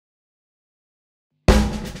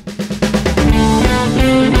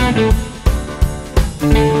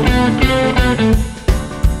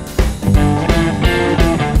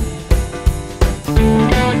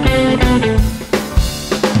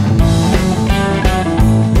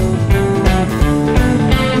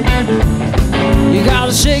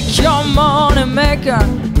shake your money maker.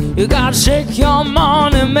 You gotta shake your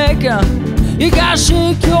money maker. You gotta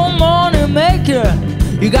shake your money maker.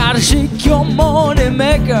 You gotta shake your money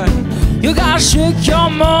maker. You gotta shake your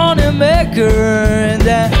money maker. And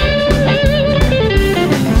then,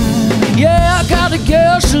 yeah, I got a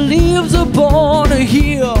girl, she lives upon a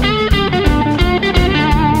hill.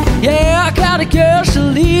 Yeah, I got a girl, she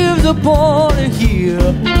lives upon a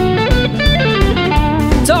hill.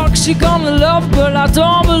 Talk she gonna love, but I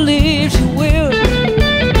don't believe she will.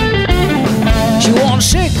 She won't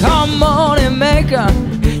shake her money maker.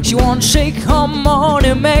 She won't shake her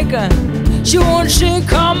money maker. She won't shake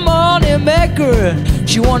her money maker.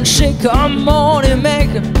 She won't shake her money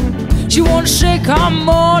maker. She won't shake her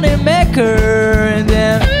money maker. And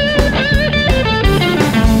then,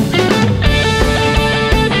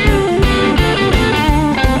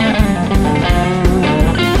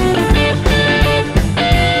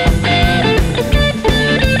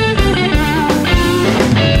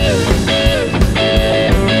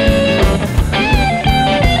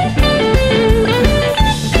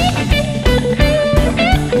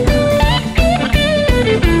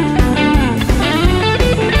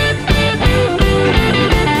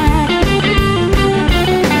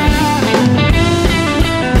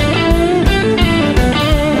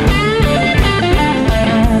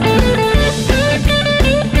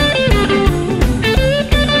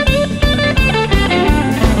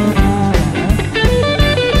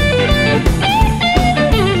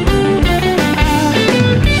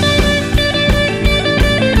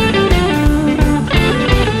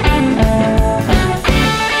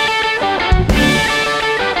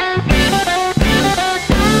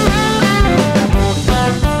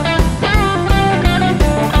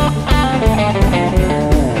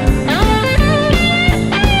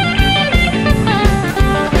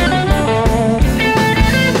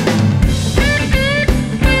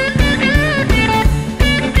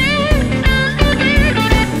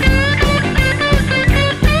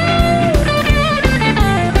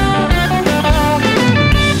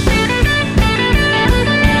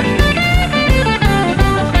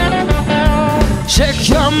 shake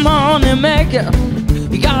your money maker.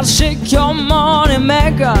 You gotta shake your money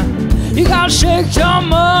maker. You gotta shake your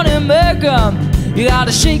money maker. You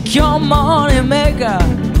gotta shake your money maker.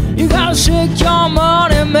 You gotta shake your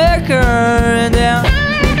money maker. And then,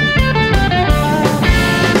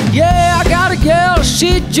 yeah, I got a girl,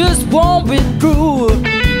 she just won't be through.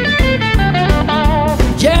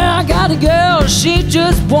 Yeah, I got a girl, she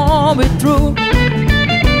just won't be through.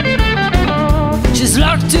 She's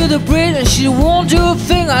locked to the bridge and she won't do a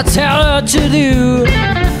thing I tell her to do.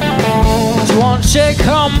 She won't shake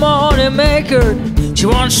her money maker. She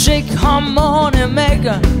won't shake her money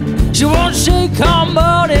maker. She won't shake her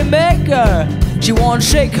money maker. She won't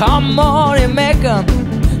shake her money maker.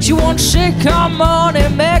 She won't shake her money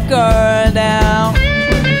maker now.